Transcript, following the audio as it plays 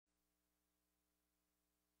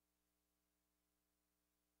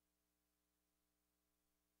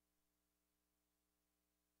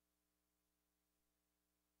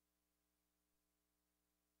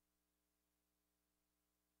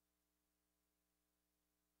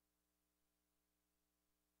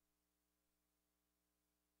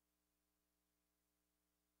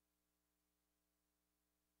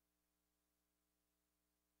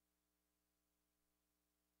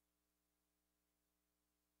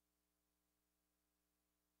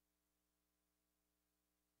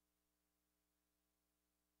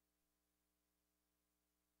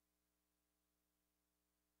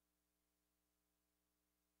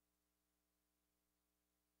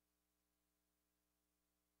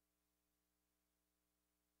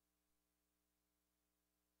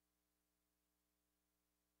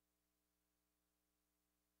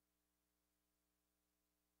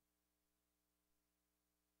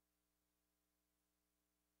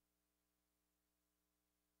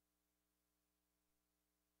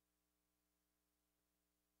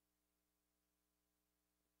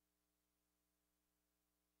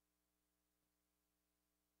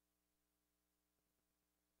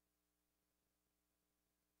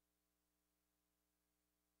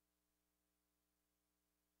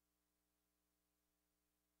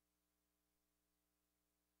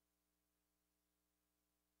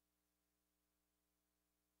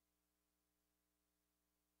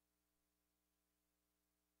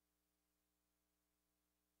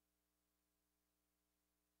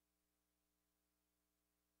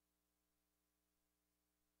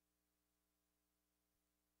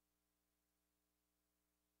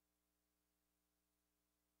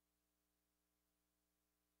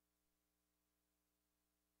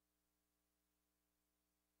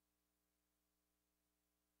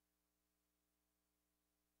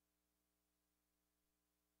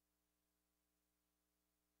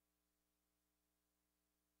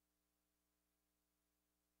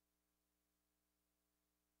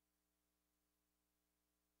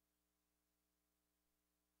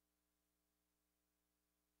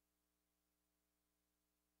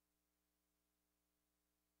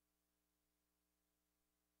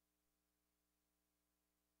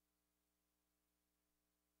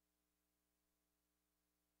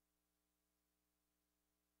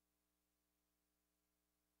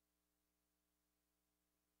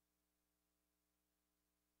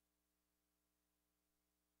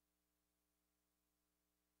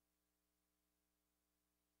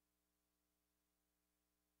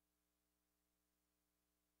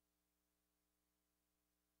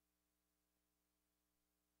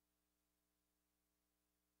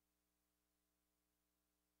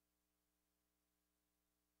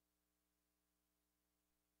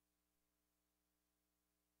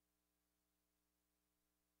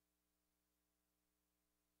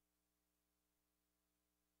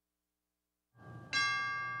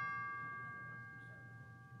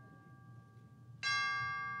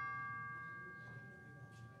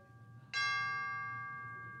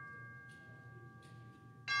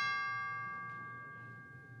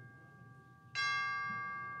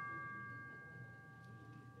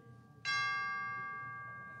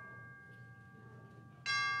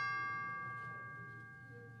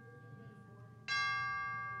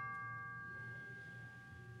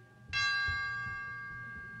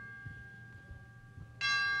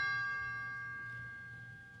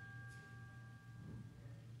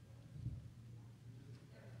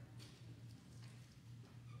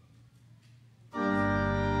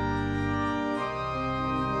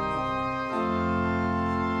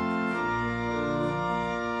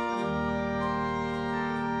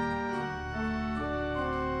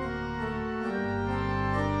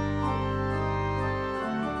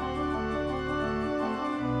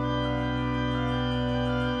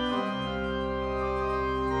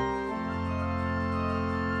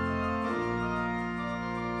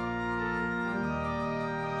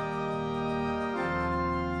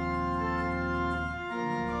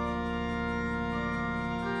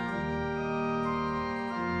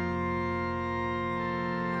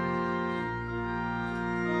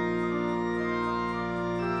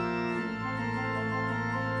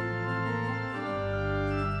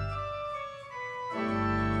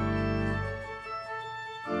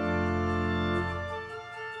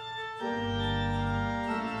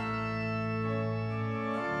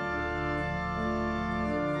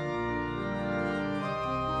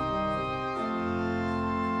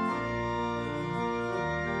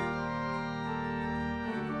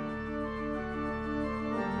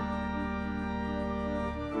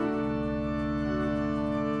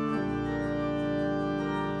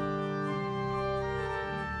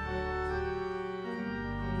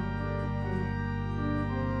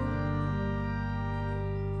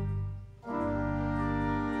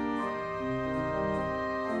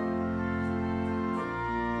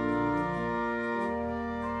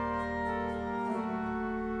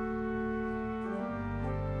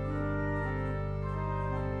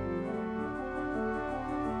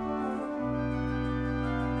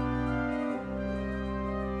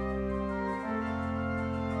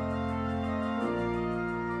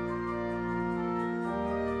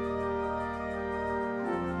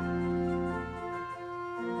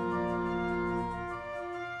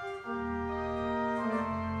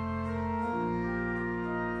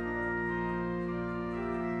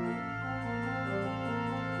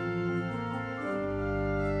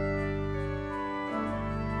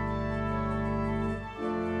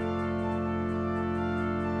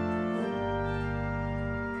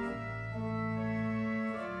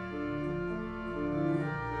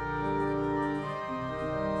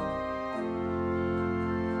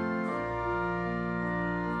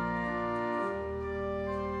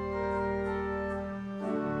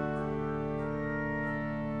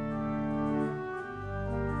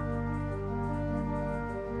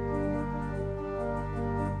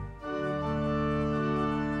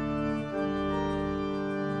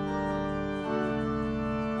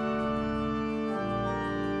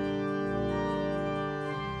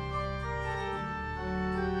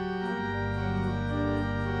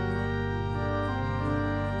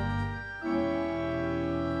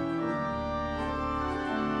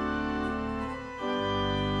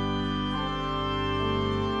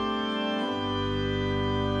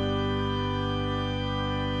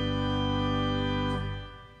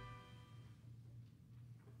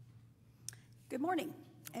Good morning,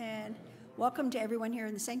 and welcome to everyone here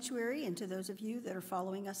in the sanctuary and to those of you that are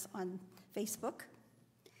following us on Facebook.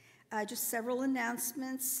 Just several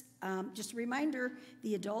announcements. Just a reminder,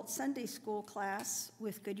 the adult Sunday school class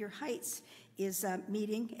with Goodyear Heights is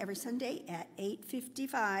meeting every Sunday at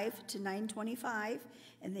 8:55 to 9:25,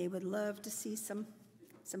 and they would love to see some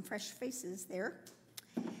fresh faces there.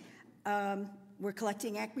 We're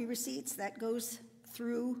collecting Acme receipts. That goes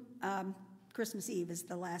through Christmas Eve is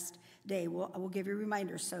the last day. We'll give you a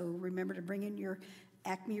reminder, so remember to bring in your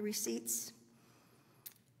Acme receipts.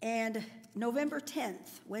 And November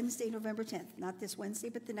 10th, Wednesday, November 10th, not this Wednesday,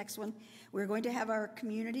 but the next one, we're going to have our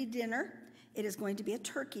community dinner. It is going to be a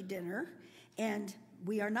turkey dinner, and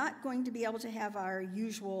we are not going to be able to have our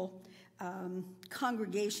usual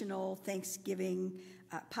congregational Thanksgiving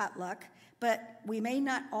potluck, but we may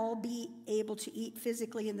not all be able to eat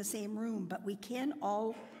physically in the same room, but we can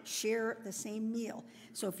all share the same meal.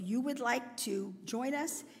 So if you would like to join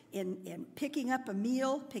us in picking up a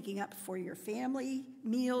meal, picking up for your family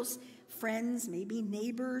meals, friends, maybe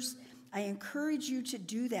neighbors, I encourage you to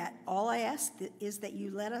do that. All I ask is that you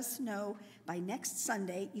let us know by next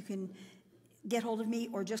Sunday. You can get hold of me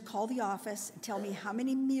or just call the office and tell me how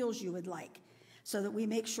many meals you would like, so that we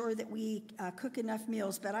make sure that we cook enough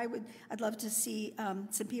meals. But I'd love to see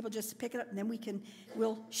some people just pick it up, and then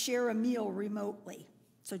we'll share a meal remotely.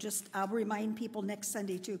 So I'll remind people next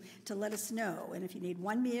Sunday to let us know. And if you need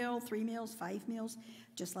 1 meal, 3 meals, 5 meals,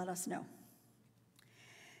 just let us know.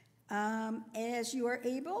 As you are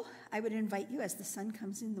able, I would invite you, as the sun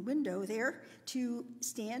comes in the window there, to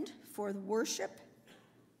stand for the worship.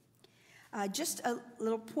 Just a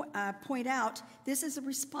little point out, this is a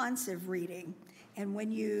responsive reading. And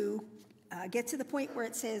when you get to the point where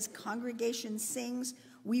it says congregation sings,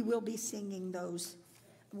 we will be singing those.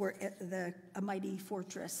 We're at A Mighty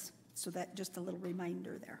Fortress. So that just a little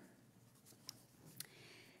reminder there.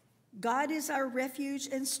 God is our refuge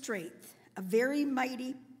and strength, a very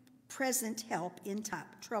mighty present help in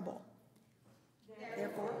trouble.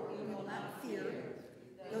 Therefore we will not fear,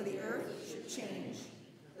 though the earth should change,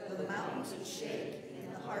 though the mountains would shake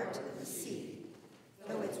in the heart of the sea,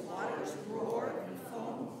 though its waters roar and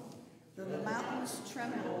foam, though the mountains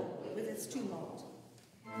tremble with its tumult.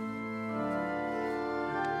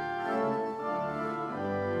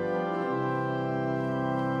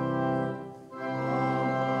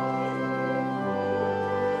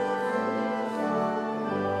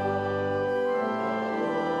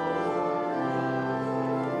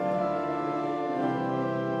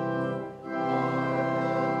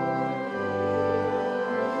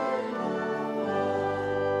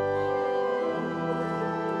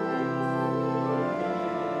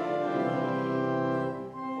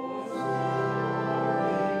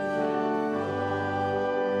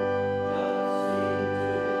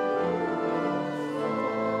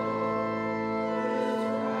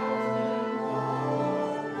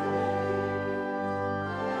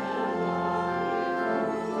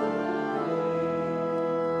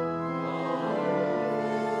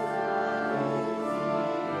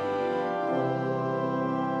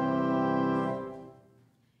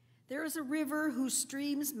 There is a river whose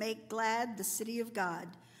streams make glad the city of God,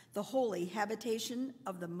 the holy habitation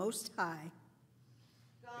of the Most High.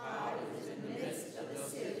 God is in the midst of the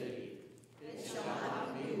city. It shall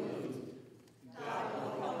not be moved. God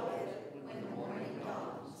will help it when the morning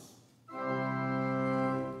dawns.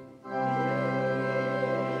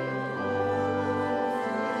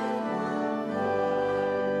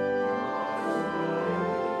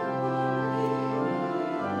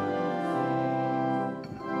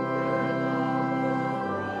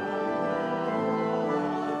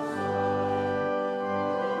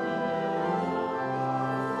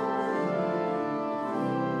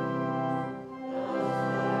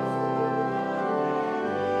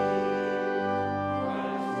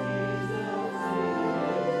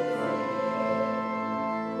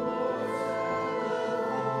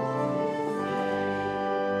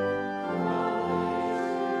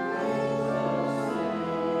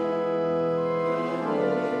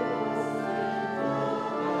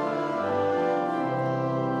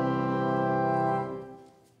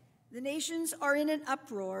 The nations are in an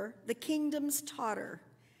uproar, the kingdoms totter.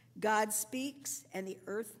 God speaks, and the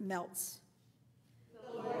earth melts.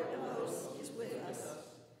 The Lord of hosts is with us.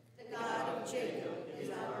 The God of Jacob is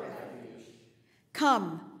our refuge.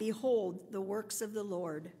 Come, behold the works of the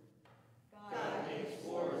Lord. God makes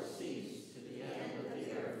wars cease to the end of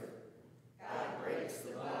the earth. God breaks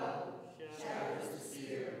the bow, shatters the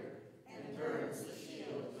spear, and burns the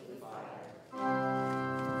shield with fire.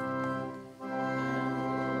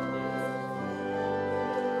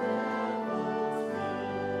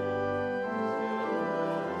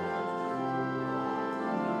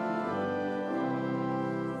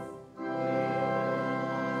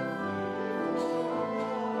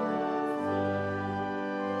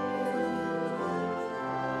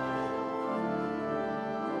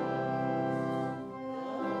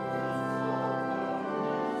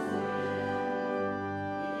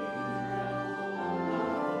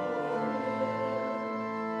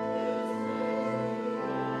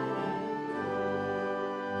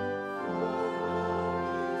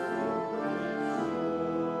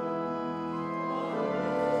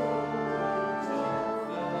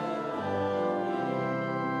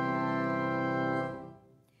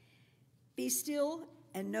 Be still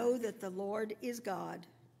and know that the Lord is God.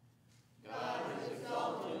 God is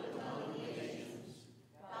exalted among the nations.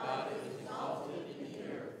 God is exalted in the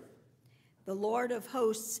earth. The Lord of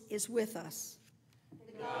hosts is with us.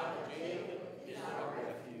 The God of Jacob is our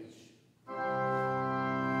refuge.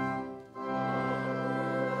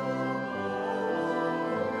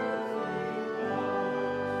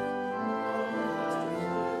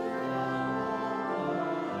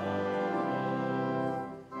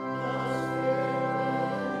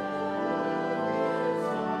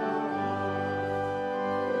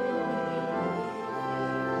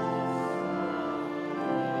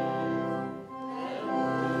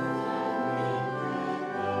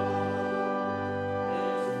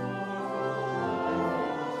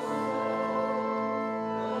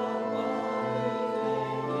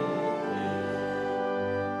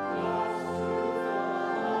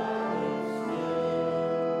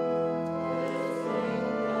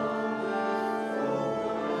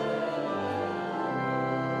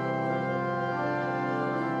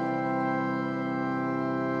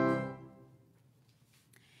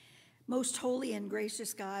 Most holy and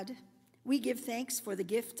gracious God, we give thanks for the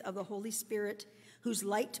gift of the Holy Spirit, whose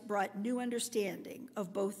light brought new understanding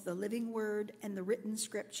of both the living word and the written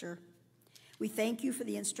scripture. We thank you for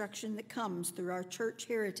the instruction that comes through our church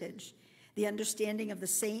heritage, the understanding of the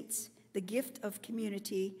saints, the gift of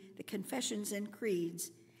community, the confessions and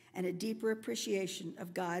creeds, and a deeper appreciation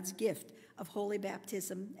of God's gift of holy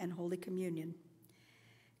baptism and holy communion.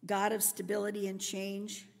 God of stability and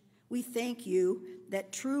change, we thank you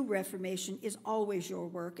that true reformation is always your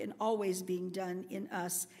work and always being done in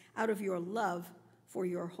us out of your love for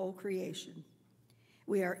your whole creation.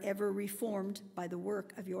 We are ever reformed by the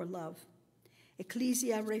work of your love.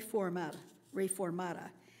 Ecclesia reformata,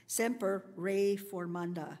 semper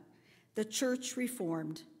reformanda. The church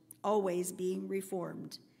reformed, always being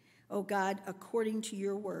reformed. O God, according to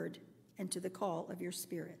your word and to the call of your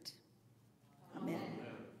Spirit. Amen.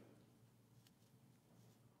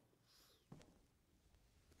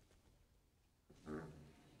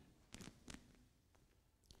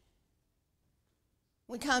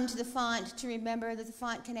 We come to the font to remember that the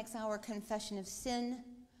font connects our confession of sin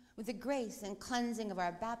with the grace and cleansing of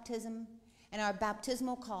our baptism and our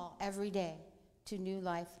baptismal call every day to new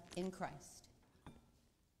life in Christ.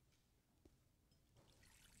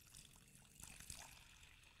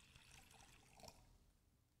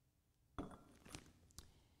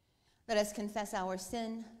 Let us confess our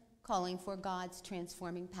sin, calling for God's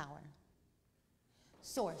transforming power.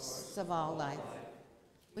 Source of all life,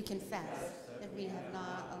 we confess that we have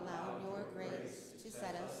not allowed your grace to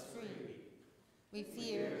set us free. We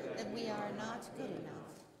fear that we are not good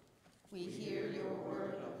enough. We hear your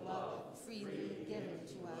word of love freely given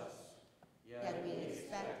to us, yet we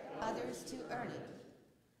expect others to earn it.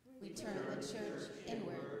 We turn the church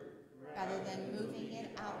inward rather than moving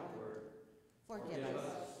it outward. Forgive us,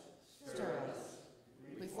 stir us,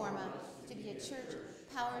 reform us to be a church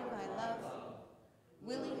powered by love,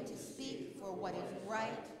 willing to speak for what is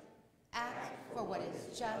right, act for what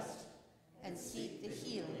is just, and seek the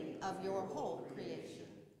healing of your whole creation.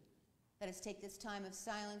 Let us take this time of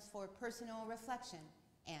silence for personal reflection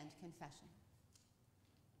and confession.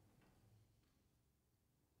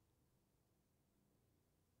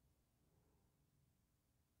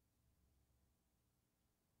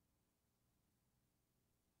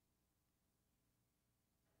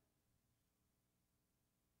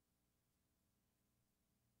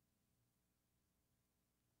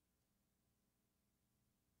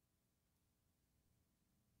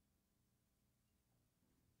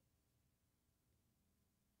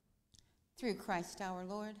 Through Christ our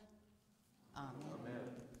Lord. Amen. Amen.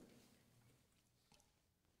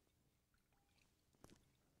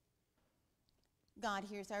 God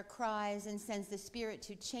hears our cries and sends the Spirit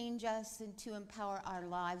to change us and to empower our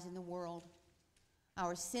lives in the world.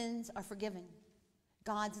 Our sins are forgiven.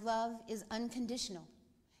 God's love is unconditional,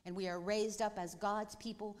 and we are raised up as God's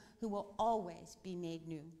people who will always be made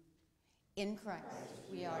new. In Christ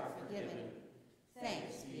we are forgiven.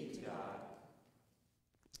 Thanks be to God.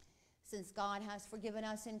 Since God has forgiven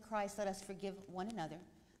us in Christ, let us forgive one another.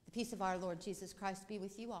 The peace of our Lord Jesus Christ be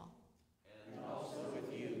with you all. And also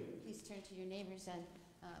with you. Please turn to your neighbors and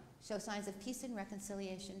show signs of peace and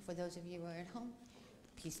reconciliation. For those of you who are at home,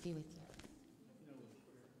 peace be with you.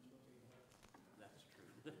 That's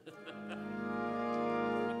true.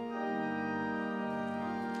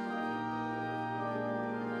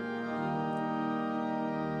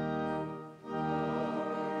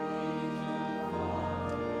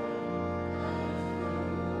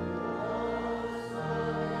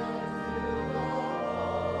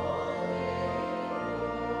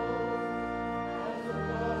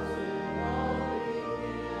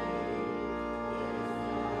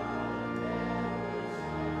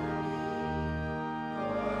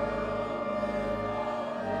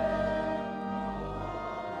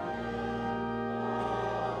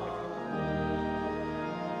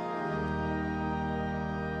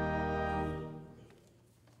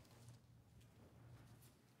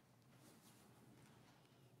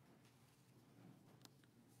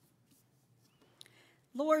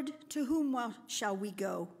 Lord, to whom shall we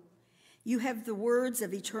go? You have the words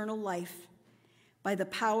of eternal life. By the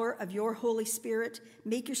power of your Holy Spirit,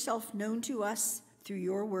 make yourself known to us through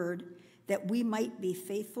your word, that we might be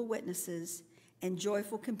faithful witnesses and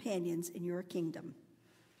joyful companions in your kingdom.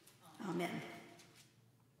 Amen.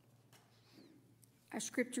 Our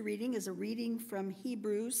scripture reading is a reading from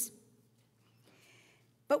Hebrews.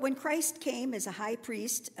 But when Christ came as a high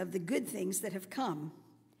priest of the good things that have come,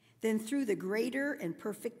 then through the greater and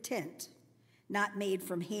perfect tent, not made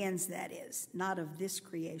from hands, that is, not of this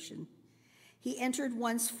creation, he entered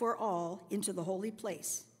once for all into the holy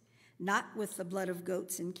place, not with the blood of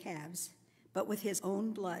goats and calves, but with his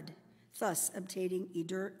own blood, thus obtaining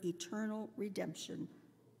eternal redemption.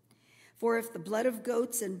 For if the blood of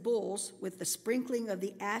goats and bulls, with the sprinkling of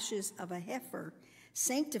the ashes of a heifer,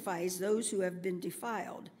 sanctifies those who have been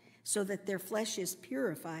defiled, so that their flesh is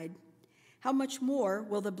purified, how much more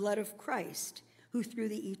will the blood of Christ, who through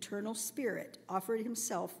the eternal Spirit offered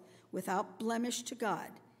himself without blemish to God,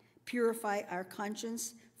 purify our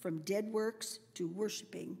conscience from dead works to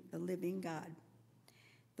worshiping the living God.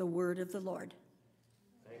 The word of the Lord.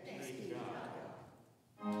 Thanks be to God.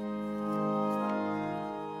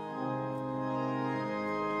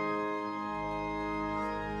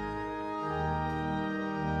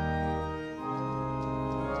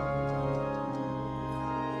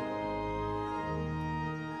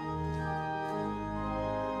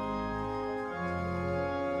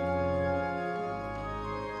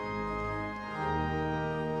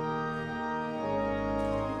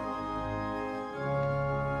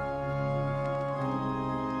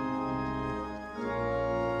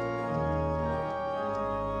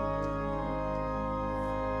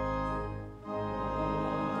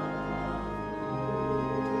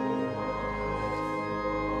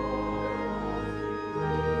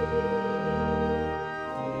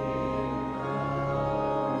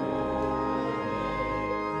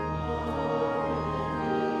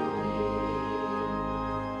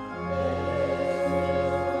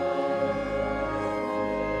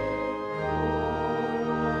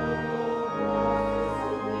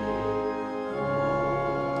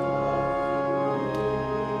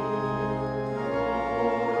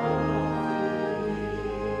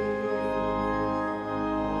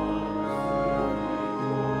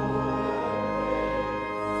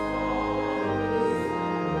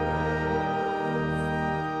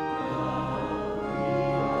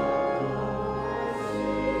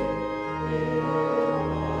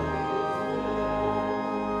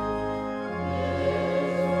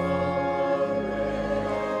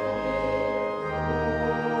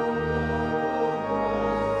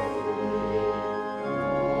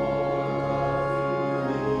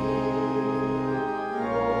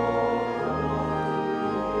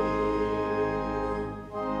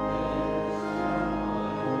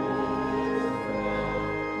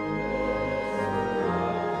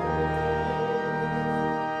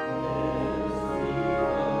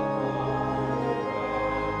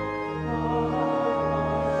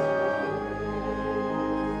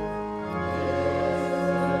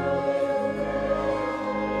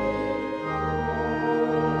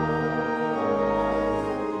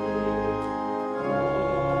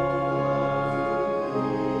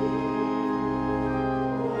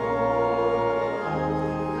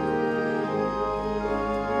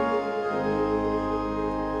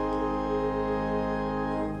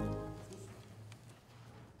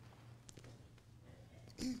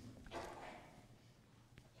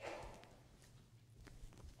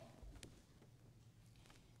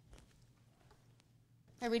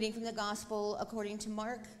 A reading from the Gospel according to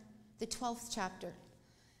Mark, the 12th chapter.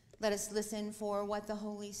 Let us listen for what the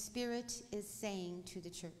Holy Spirit is saying to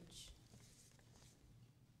the church.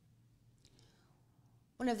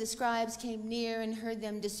 One of the scribes came near and heard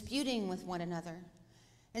them disputing with one another.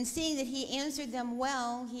 And seeing that he answered them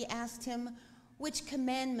well, he asked him, "Which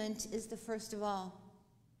commandment is the first of all?"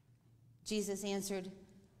 Jesus answered,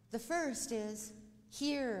 "The first is,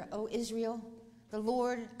 'Hear, O Israel, the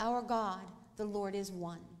Lord our God, the Lord is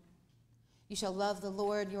one. You shall love the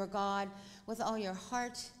Lord your God with all your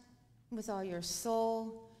heart, and with all your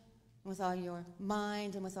soul, and with all your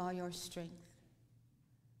mind, and with all your strength.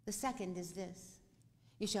 The second is this,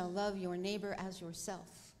 you shall love your neighbor as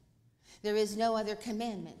yourself. There is no other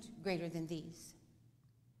commandment greater than these."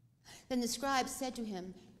 Then the scribe said to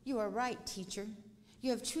him, "You are right, teacher.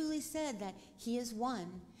 You have truly said that he is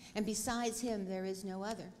one, and besides him there is no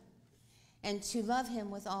other. And to love him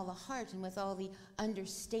with all the heart and with all the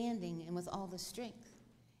understanding and with all the strength,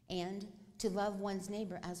 and to love one's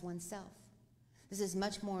neighbor as oneself. This is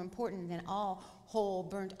much more important than all whole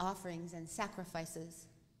burnt offerings and sacrifices."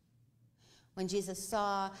 When Jesus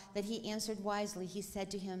saw that he answered wisely, he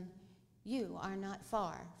said to him, "You are not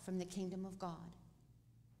far from the kingdom of God."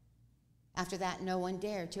 After that, no one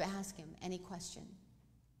dared to ask him any question.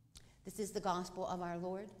 This is the gospel of our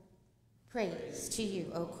Lord. Praise to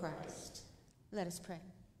you, O Christ. Let us pray.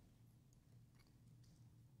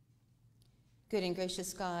 Good and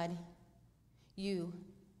gracious God, you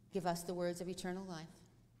give us the words of eternal life.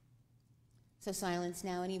 So silence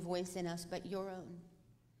now any voice in us but your own.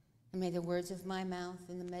 And may the words of my mouth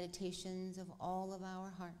and the meditations of all of our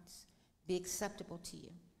hearts be acceptable to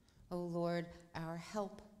you, O Lord, our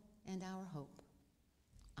help and our hope.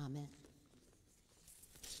 Amen.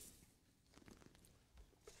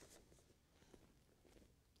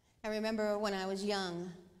 I remember when I was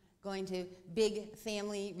young going to big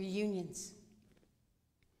family reunions.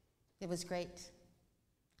 It was great.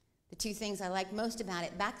 The two things I liked most about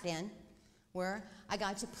it back then were I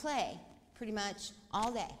got to play pretty much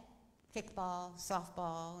all day. Kickball,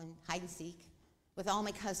 softball, and hide and seek with all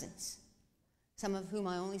my cousins, some of whom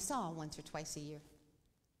I only saw once or twice a year.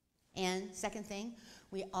 And second thing,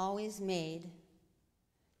 we always made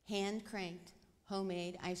hand-cranked,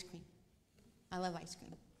 homemade ice cream. I love ice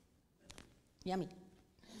cream. Yummy.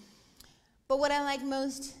 But what I like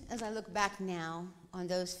most as I look back now on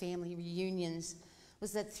those family reunions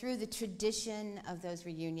was that through the tradition of those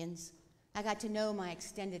reunions, I got to know my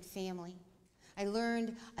extended family. I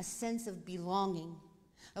learned a sense of belonging,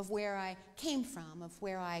 of where I came from, of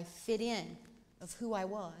where I fit in, of who I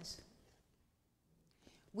was.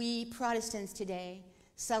 We Protestants today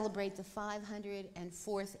celebrate the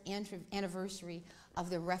 504th anniversary of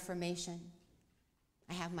the Reformation.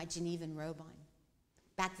 I have my Genevan robe on.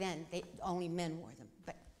 Back then, only men wore them,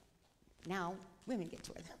 but now women get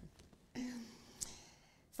to wear them.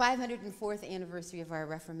 504th anniversary of our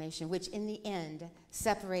Reformation, which in the end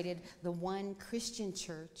separated the one Christian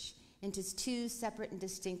church into two separate and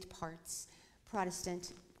distinct parts,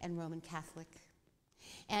 Protestant and Roman Catholic.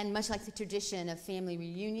 And much like the tradition of family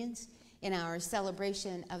reunions in our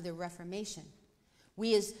celebration of the Reformation,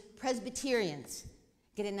 we as Presbyterians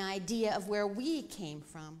get an idea of where we came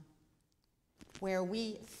from, where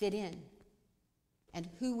we fit in, and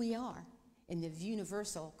who we are in the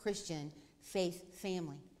universal Christian faith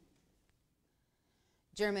family.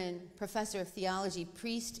 German professor of theology,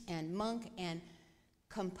 priest and monk and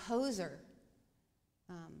composer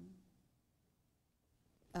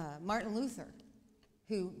Martin Luther,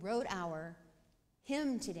 who wrote our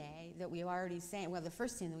hymn today that we already sang, well, the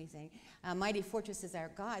first hymn that we sang, Mighty Fortress is Our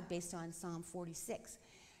God, based on Psalm 46.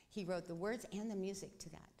 He wrote the words and the music to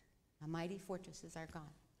that. A mighty fortress is our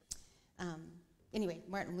God. Anyway,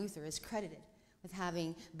 Martin Luther is credited with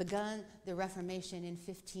having begun the Reformation in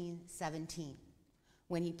 1517,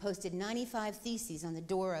 when he posted 95 theses on the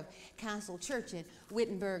door of Castle Church in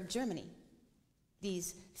Wittenberg, Germany.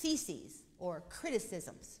 These theses, or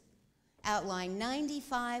criticisms, outline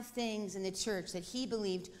 95 things in the church that he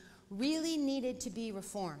believed really needed to be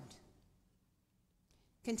reformed.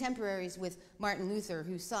 Contemporaries with Martin Luther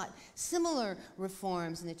who sought similar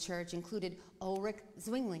reforms in the church included Ulrich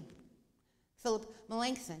Zwingli, Philip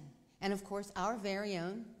Melanchthon, and of course our very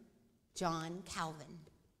own John Calvin.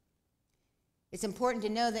 It's important to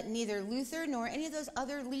know that neither Luther nor any of those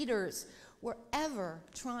other leaders were ever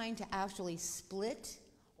trying to actually split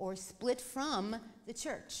or split from the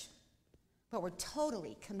church, but were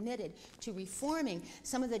totally committed to reforming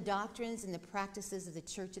some of the doctrines and the practices of the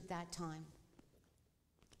church at that time.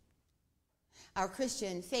 Our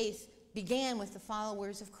Christian faith began with the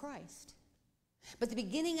followers of Christ. But the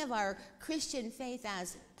beginning of our Christian faith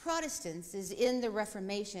as Protestants is in the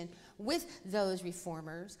Reformation with those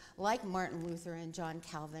reformers like Martin Luther and John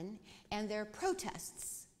Calvin and their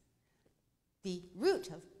protests, the root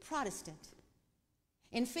of Protestant,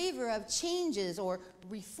 in favor of changes or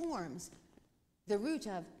reforms, the root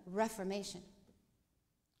of Reformation.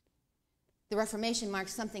 The Reformation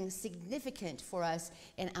marks something significant for us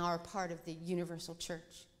in our part of the universal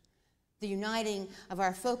church. The uniting of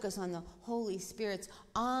our focus on the Holy Spirit's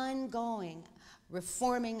ongoing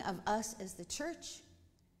reforming of us as the church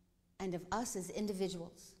and of us as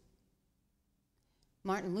individuals.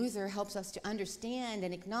 Martin Luther helps us to understand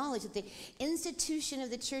and acknowledge that the institution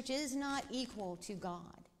of the church is not equal to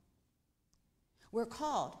God. We're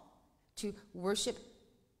called to worship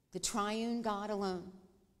the triune God alone,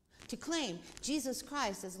 to claim Jesus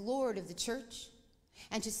Christ as Lord of the church,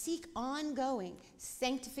 and to seek ongoing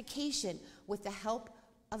sanctification with the help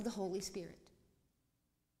of the Holy Spirit.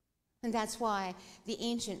 And that's why the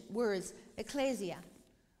ancient words ecclesia,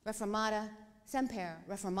 reformata, semper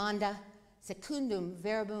reformanda, secundum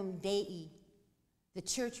verbum Dei, the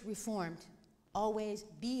church reformed, always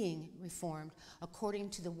being reformed according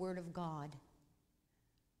to the Word of God,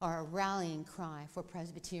 are a rallying cry for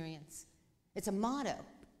Presbyterians. It's a motto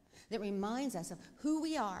that reminds us of who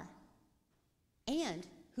we are and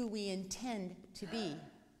who we intend to be.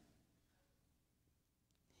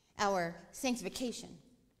 Our sanctification,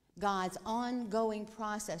 God's ongoing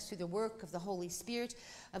process through the work of the Holy Spirit,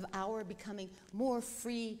 of our becoming more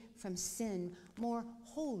free from sin, more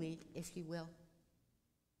holy, if you will,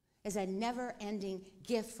 is a never-ending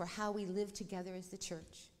gift for how we live together as the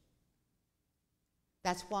church.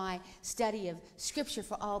 That's why study of Scripture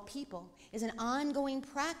for all people is an ongoing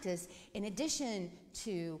practice in addition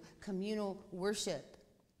to communal worship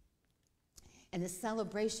and the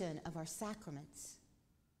celebration of our sacraments.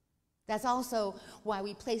 That's also why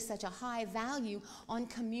we place such a high value on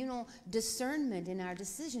communal discernment in our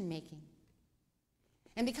decision-making.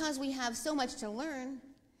 And because we have so much to learn,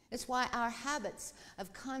 it's why our habits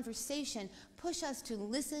of conversation push us to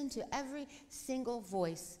listen to every single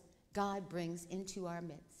voice God brings into our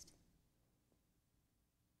midst.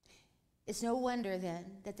 It's no wonder, then,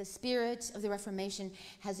 that the spirit of the Reformation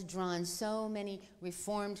has drawn so many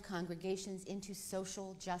Reformed congregations into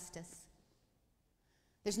social justice.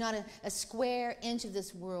 There's not a square inch of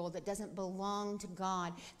this world that doesn't belong to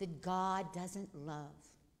God, that God doesn't love.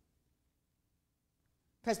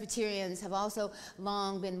 Presbyterians have also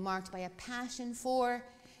long been marked by a passion for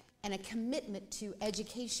and a commitment to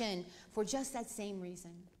education for just that same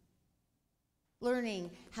reason.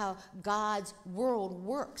 Learning how God's world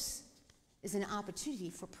works is an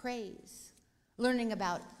opportunity for praise. Learning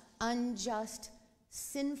about unjust,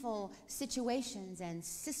 sinful situations and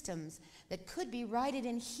systems that could be righted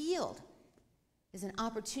and healed is an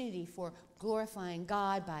opportunity for glorifying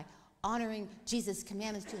God by honoring Jesus'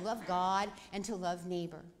 commandments to love God and to love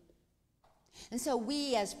neighbor. And so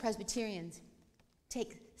we as Presbyterians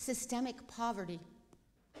take systemic poverty,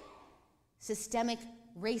 systemic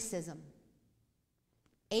racism,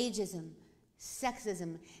 ageism,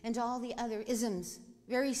 sexism, and all the other isms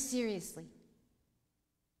very seriously.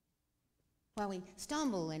 While we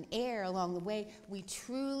stumble and err along the way, we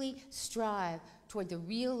truly strive toward the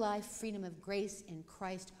real-life freedom of grace in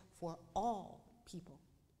Christ for all people.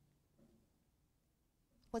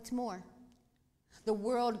 What's more, the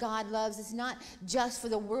world God loves is not just for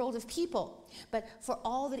the world of people, but for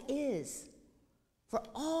all that is, for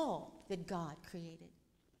all that God created.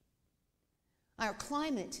 Our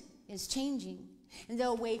climate is changing, and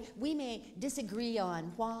though we may disagree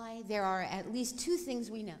on why, there are at least two things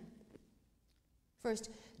we know.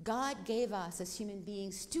 First, God gave us as human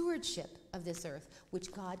beings stewardship of this earth,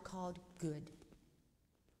 which God called good.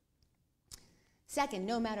 Second,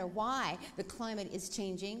 no matter why the climate is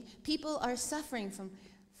changing, people are suffering from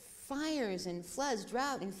fires and floods,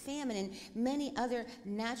 drought and famine, and many other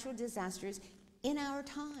natural disasters in our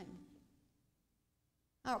time.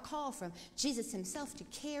 Our call from Jesus himself to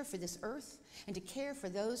care for this earth and to care for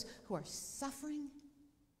those who are suffering,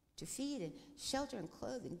 to feed and shelter and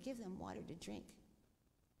clothe and give them water to drink,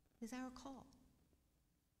 is our call.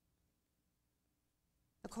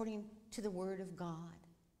 According to the Word of God,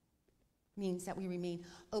 means that we remain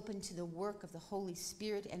open to the work of the Holy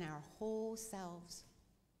Spirit in our whole selves,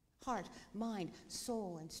 heart, mind,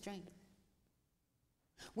 soul, and strength.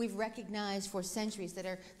 We've recognized for centuries that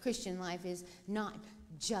our Christian life is not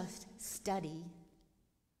just study,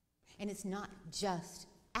 and it's not just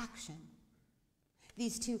action.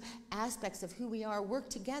 These two aspects of who we are work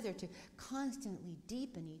together to constantly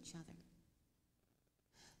deepen each other.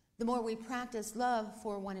 The more we practice love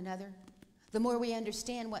for one another, the more we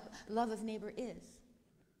understand what love of neighbor is.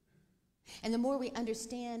 And the more we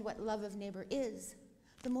understand what love of neighbor is,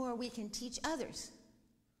 the more we can teach others.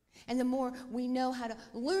 And the more we know how to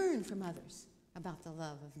learn from others about the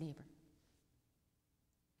love of neighbor.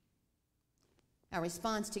 Our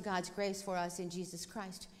response to God's grace for us in Jesus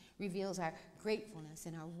Christ reveals our gratefulness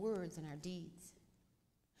in our words and our deeds.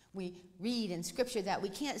 We read in Scripture that we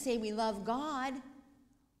can't say we love God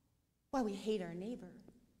while we hate our neighbor.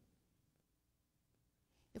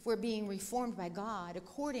 If we're being reformed by God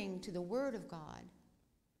according to the Word of God,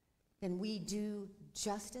 then we do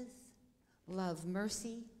justice, love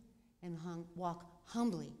mercy, and walk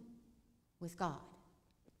humbly with God,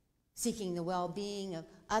 seeking the well-being of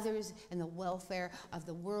others and the welfare of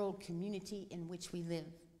the world community in which we live.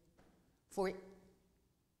 For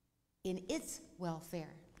in its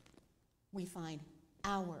welfare, we find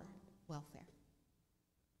our welfare.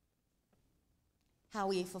 How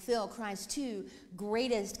we fulfill Christ's two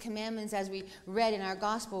greatest commandments as we read in our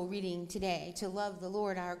gospel reading today, to love the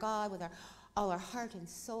Lord our God with all our heart and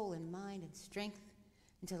soul and mind and strength,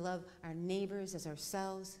 and to love our neighbors as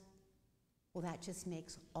ourselves. Well, that just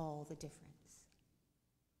makes all the difference.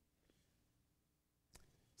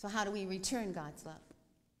 So how do we return God's love?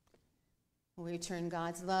 Well, we return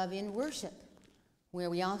God's love in worship, where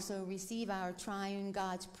we also receive our triune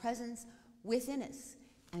God's presence within us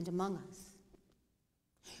and among us.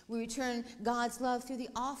 We return God's love through the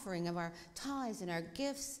offering of our tithes and our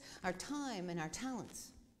gifts, our time and our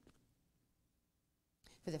talents,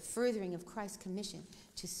 for the furthering of Christ's commission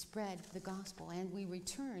to spread the gospel. And we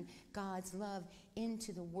return God's love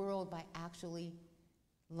into the world by actually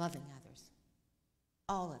loving others,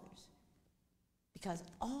 all others, because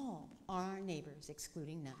all are our neighbors,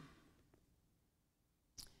 excluding none.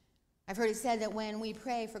 I've heard it said that when we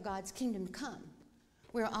pray for God's kingdom to come,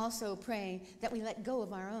 we're also praying that we let go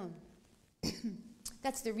of our own.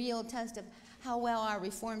 That's the real test of how well our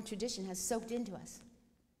Reformed tradition has soaked into us.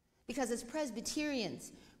 Because as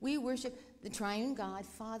Presbyterians, we worship the triune God,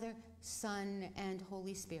 Father, Son, and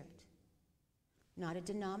Holy Spirit. Not a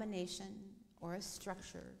denomination or a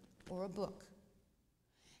structure or a book.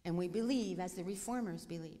 And we believe, as the Reformers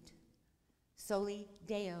believed, soli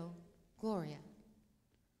Deo Gloria.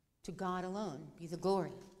 To God alone be the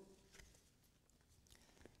glory.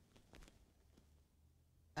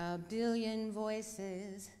 A billion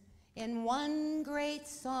voices in one great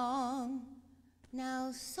song,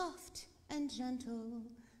 now soft and gentle,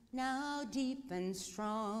 now deep and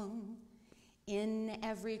strong, in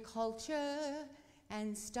every culture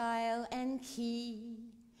and style and key,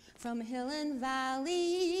 from hill and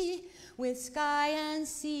valley, with sky and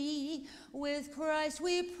sea, with Christ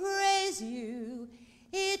we praise you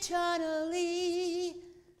eternally.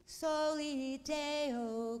 Soli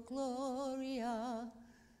Deo Gloria,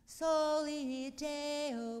 Soli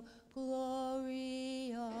Deo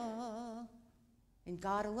Gloria. And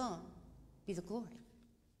God alone be the glory.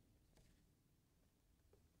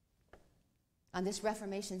 On this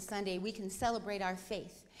Reformation Sunday, we can celebrate our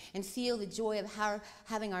faith and feel the joy of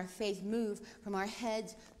having our faith move from our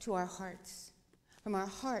heads to our hearts, from our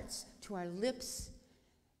hearts to our lips,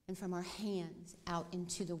 and from our hands out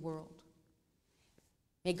into the world.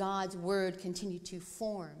 May God's word continue to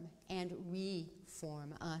form and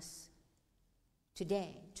reform us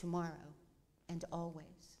today, tomorrow, and always.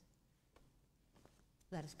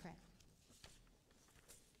 Let us pray.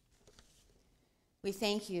 We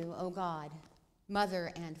thank you, O God,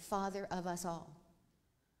 Mother and Father of us all,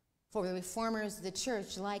 for the reformers of the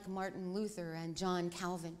church like Martin Luther and John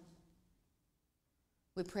Calvin.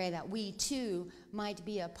 We pray that we too might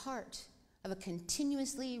be a part of a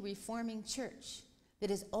continuously reforming church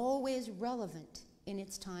that is always relevant in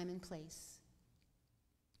its time and place.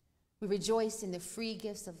 We rejoice in the free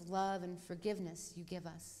gifts of love and forgiveness you give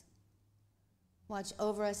us. Watch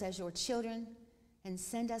over us as your children and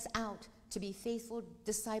send us out to be faithful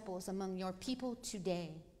disciples among your people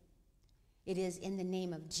today. It is in the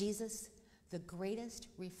name of Jesus, the greatest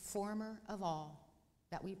reformer of all,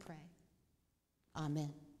 that we pray.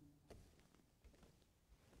 Amen.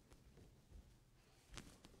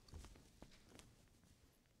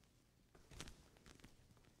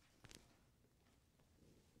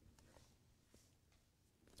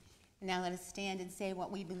 Now let us stand and say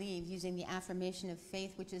what we believe using the affirmation of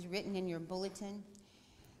faith which is written in your bulletin.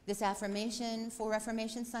 This affirmation for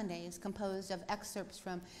Reformation Sunday is composed of excerpts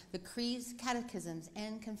from the creeds, catechisms,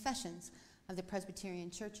 and confessions of the Presbyterian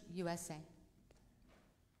Church, USA.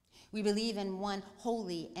 We believe in one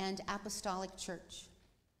holy and apostolic church.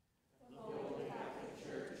 The Holy Catholic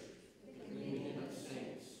Church, the communion of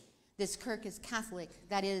saints. This kirk is Catholic,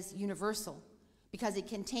 that is, universal, because it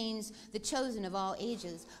contains the chosen of all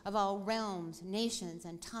ages, of all realms, nations,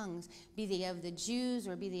 and tongues, be they of the Jews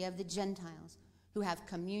or be they of the Gentiles, who have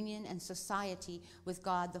communion and society with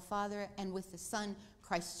God the Father and with the Son,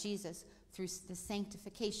 Christ Jesus, through the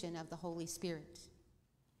sanctification of the Holy Spirit.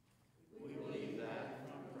 We believe that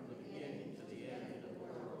from the beginning to the end of the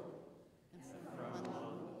world, and from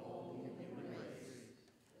among all human race,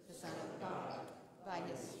 The Son of God, by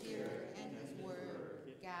his Spirit and his Word,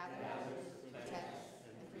 gathers, protects,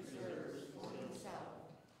 and preserves for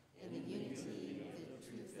himself, in the unity of the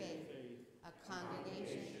true faith, a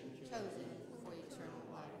congregation chosen for eternal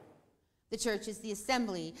life. The church is the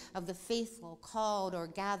assembly of the faithful called or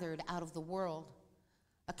gathered out of the world,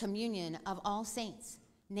 a communion of all saints,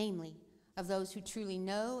 namely, of those who truly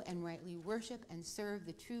know and rightly worship and serve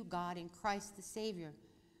the true God in Christ the Savior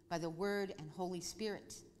by the Word and Holy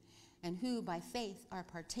Spirit, and who by faith are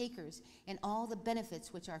partakers in all the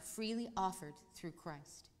benefits which are freely offered through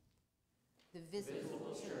Christ. The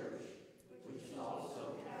visible church, which is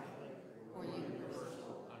also Catholic or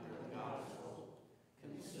universal, under the gospel,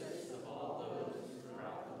 consists of all those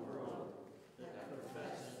throughout the world that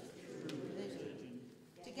profess the true religion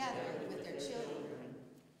together with their children,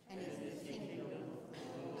 and is in the kingdom of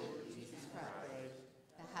the Lord Jesus Christ,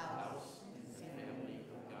 the house and family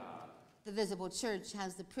of God. The visible church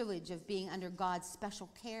has the privilege of being under God's special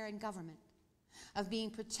care and government, of being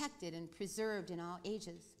protected and preserved in all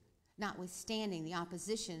ages, notwithstanding the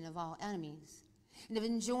opposition of all enemies, and of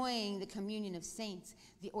enjoying the communion of saints,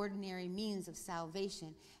 the ordinary means of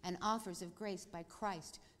salvation and offers of grace by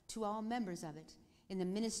Christ to all members of it in the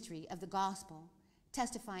ministry of the gospel,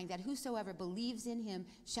 testifying that whosoever believes in him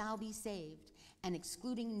shall be saved, and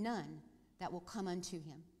excluding none that will come unto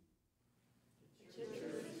him. The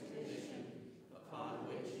church's mission, upon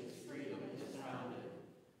which its freedom is founded,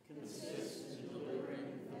 consists in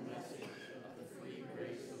delivering the message of the free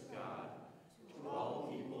grace of God to all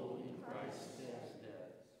people in Christ's death,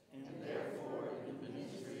 and therefore in the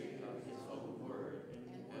ministry of his own word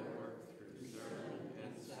and work through sermon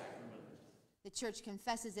and sacrament. The church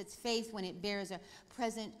confesses its faith when it bears a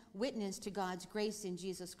present witness to God's grace in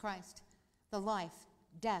Jesus Christ. The life,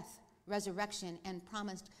 death, resurrection, and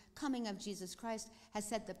promised coming of Jesus Christ has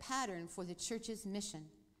set the pattern for the church's mission.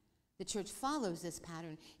 The church follows this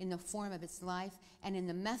pattern in the form of its life and in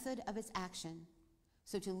the method of its action.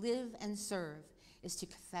 So to live and serve is to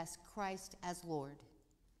confess Christ as Lord.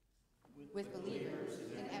 With believers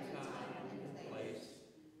in every time and place,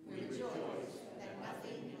 we rejoice that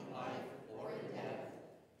nothing in life or in death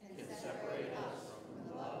can separate us from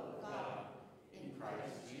the love of God in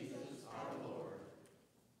Christ Jesus our Lord.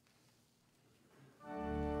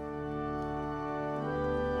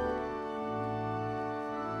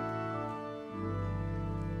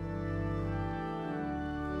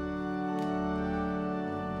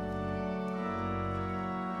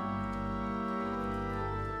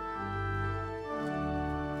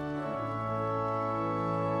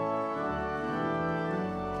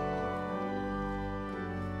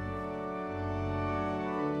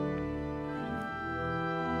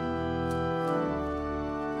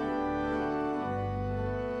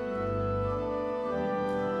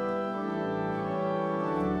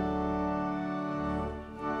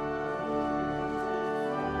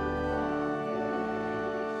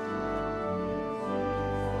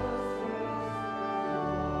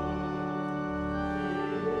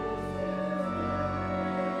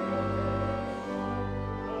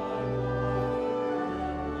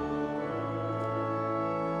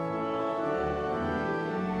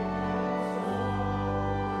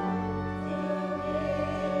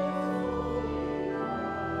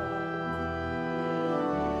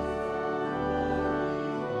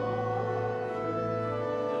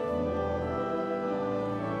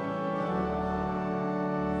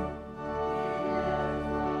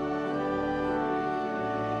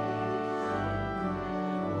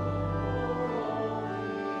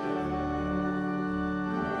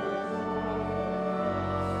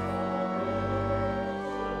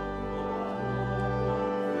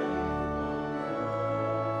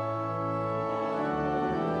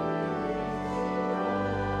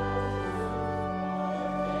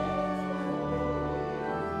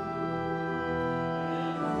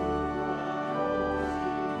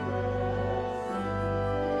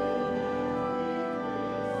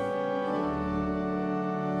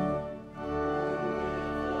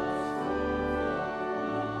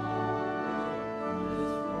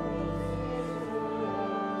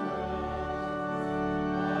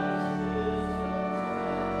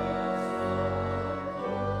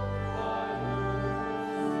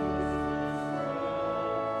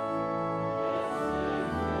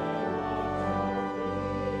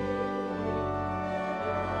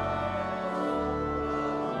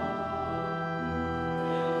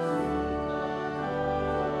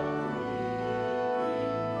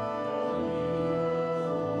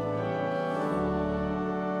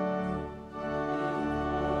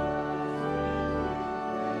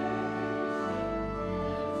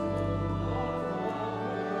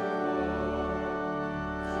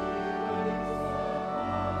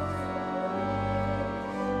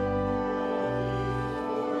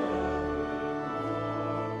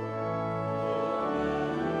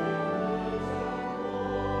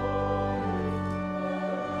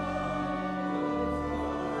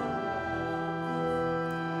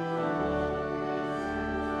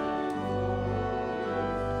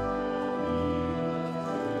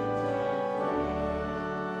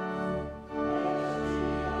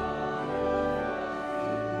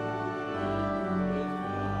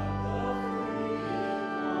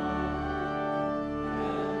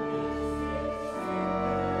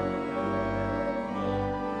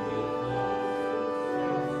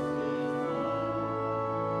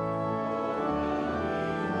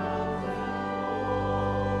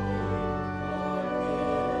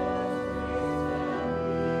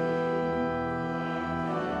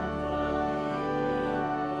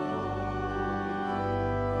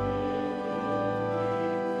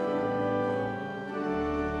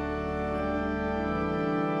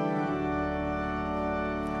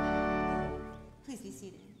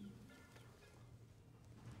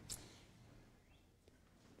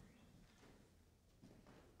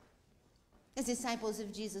 As disciples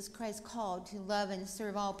of Jesus Christ called to love and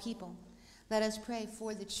serve all people, let us pray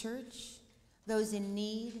for the church, those in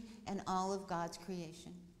need, and all of God's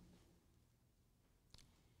creation.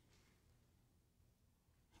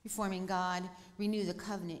 Reforming God, renew the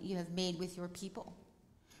covenant you have made with your people.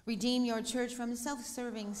 Redeem your church from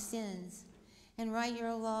self-serving sins, and write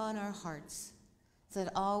your law in our hearts, so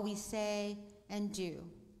that all we say and do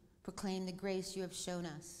proclaim the grace you have shown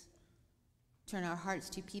us. Turn our hearts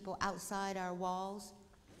to people outside our walls,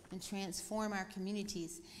 and transform our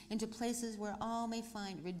communities into places where all may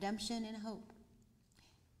find redemption and hope.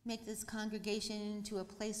 Make this congregation into a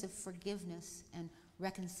place of forgiveness and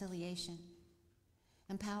reconciliation.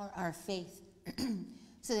 Empower our faith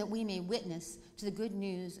so that we may witness to the good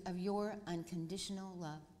news of your unconditional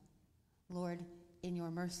love. Lord, in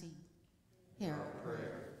your mercy, hear our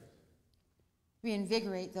prayer.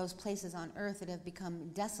 Reinvigorate those places on earth that have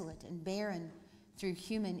become desolate and barren through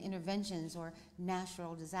human interventions or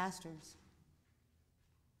natural disasters.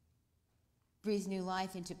 Breathe new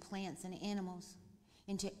life into plants and animals,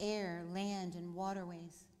 into air, land, and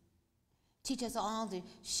waterways. Teach us all to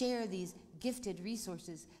share these gifted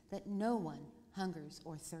resources that no one hungers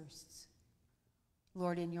or thirsts.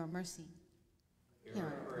 Lord, in your mercy, hear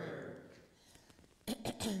our prayer.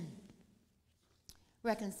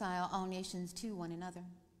 Reconcile all nations to one another.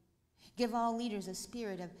 Give all leaders a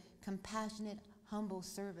spirit of compassionate, humble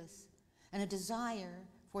service and a desire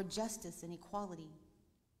for justice and equality.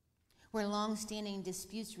 Where long-standing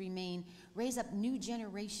disputes remain, raise up new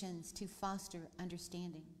generations to foster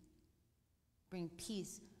understanding. Bring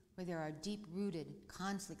peace where there are deep-rooted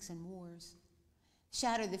conflicts and wars.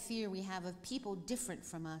 Shatter the fear we have of people different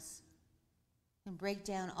from us, and break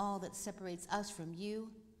down all that separates us from you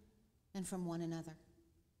and from one another.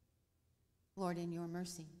 Lord, in your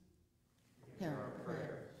mercy, hear our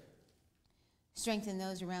prayer. Strengthen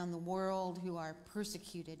those around the world who are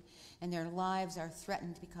persecuted and their lives are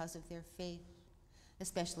threatened because of their faith.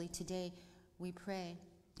 Especially today, we pray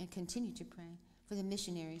and continue to pray for the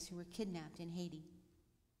missionaries who were kidnapped in Haiti.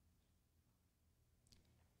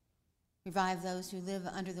 Revive those who live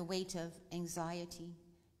under the weight of anxiety,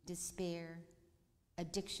 despair,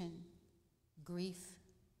 addiction, grief,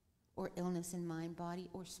 or illness in mind, body,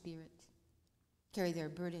 or spirit. Carry their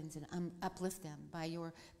burdens and uplift them by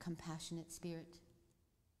your compassionate spirit.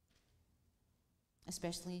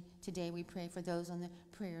 Especially today, we pray for those on the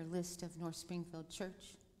prayer list of North Springfield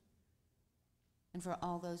Church, and for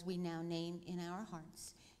all those we now name in our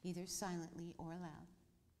hearts, either silently or aloud.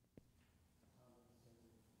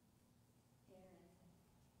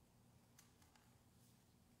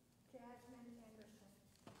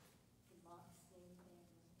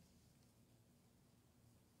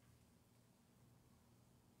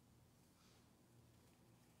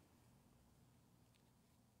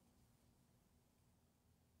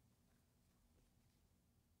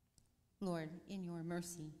 Lord, in your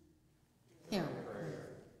mercy, hear our prayer.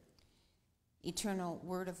 Eternal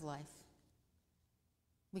word of life,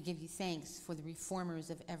 we give you thanks for the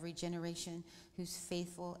reformers of every generation whose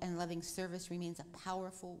faithful and loving service remains a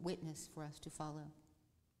powerful witness for us to follow.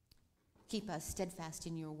 Keep us steadfast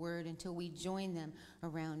in your word until we join them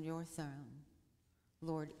around your throne.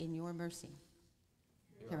 Lord, in your mercy,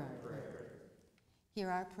 hear our prayer.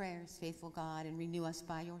 Hear our prayers, faithful God, and renew us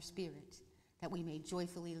by your Spirit, that we may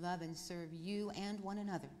joyfully love and serve you and one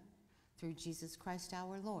another, through Jesus Christ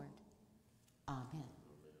our Lord. Amen.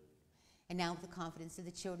 And now, with the confidence of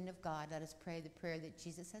the children of God, let us pray the prayer that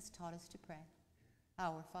Jesus has taught us to pray.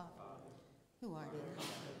 Our Father, who art in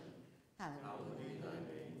heaven, hallowed be thy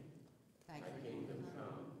name. Thy kingdom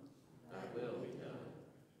come, thy will be done,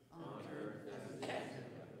 on earth as it is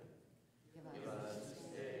in heaven. Give us this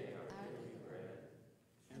day our daily bread,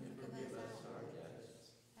 and forgive us our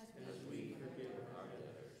debts, as we forgive our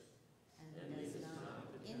debtors. And lead us not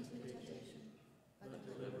into temptation, but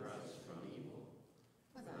deliver us from evil.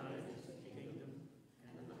 For thine is the kingdom,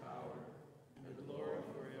 and the power, and the glory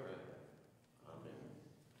forever. Amen.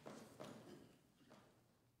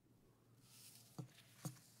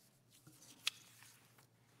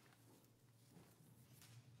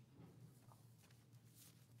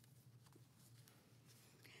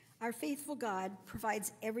 Our faithful God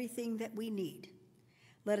provides everything that we need.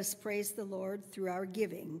 Let us praise the Lord through our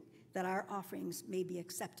giving, that our offerings may be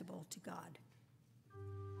acceptable to God.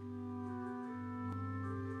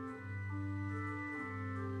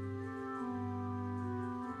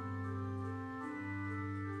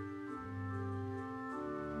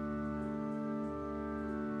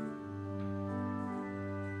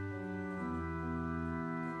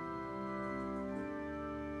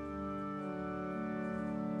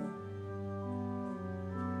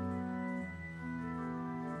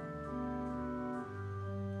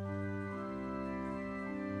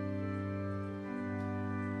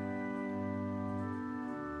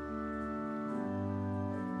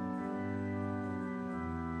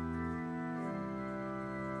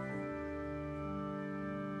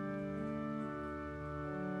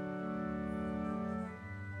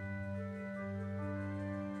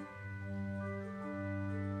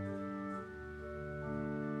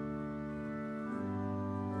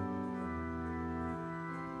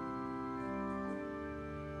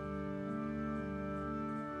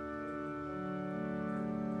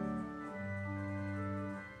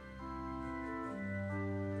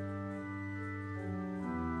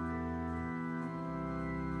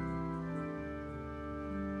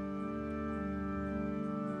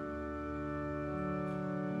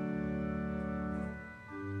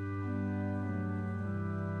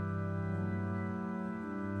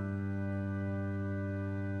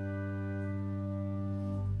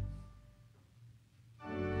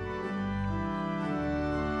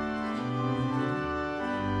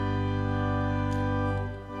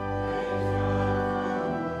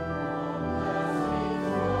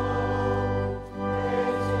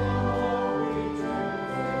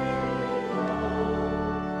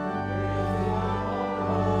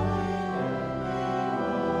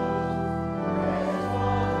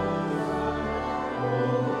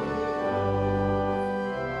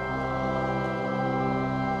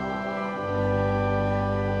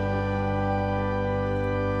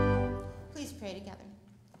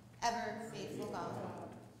 ever faithful God,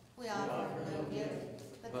 we offer no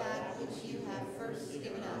gift but that which you have first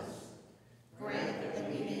given us. Grant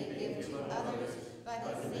that we may give to others by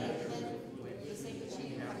the same gift which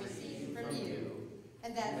you have received from you,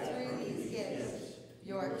 and that through these gifts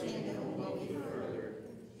your kingdom will be furthered.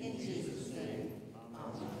 In Jesus' name,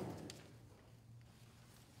 amen.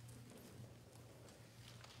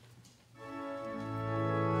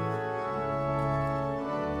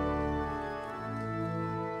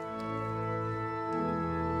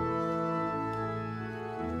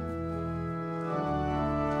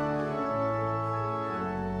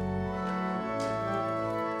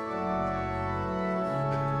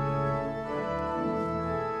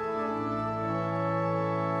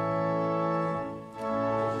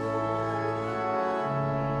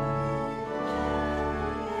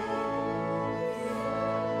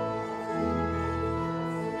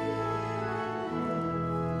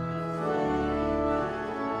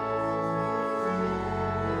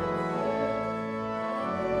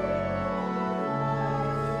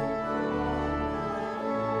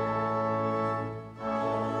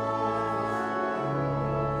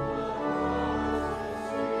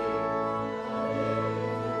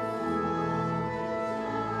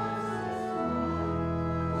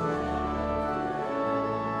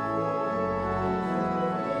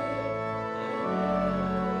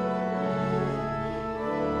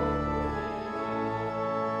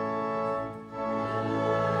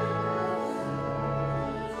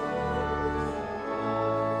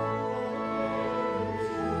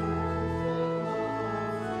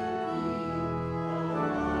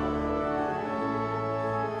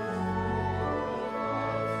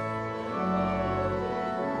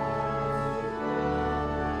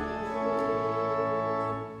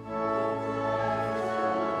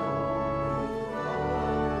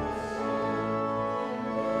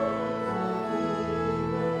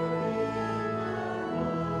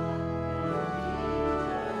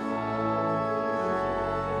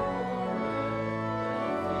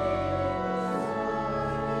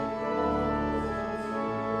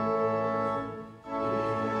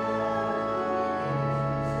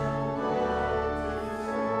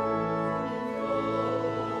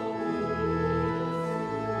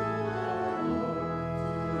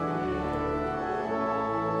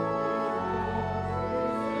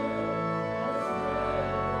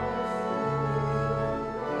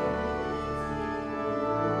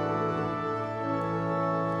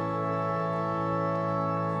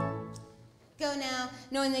 Go now,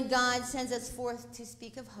 knowing that God sends us forth to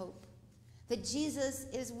speak of hope, that Jesus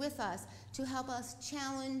is with us to help us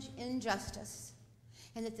challenge injustice,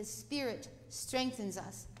 and that the Spirit strengthens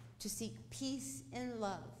us to seek peace and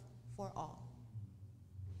love for all.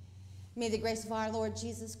 May the grace of our Lord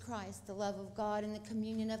Jesus Christ, the love of God, and the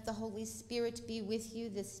communion of the Holy Spirit be with you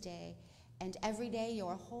this day and every day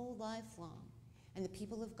your whole life long. And the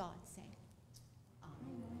people of God say,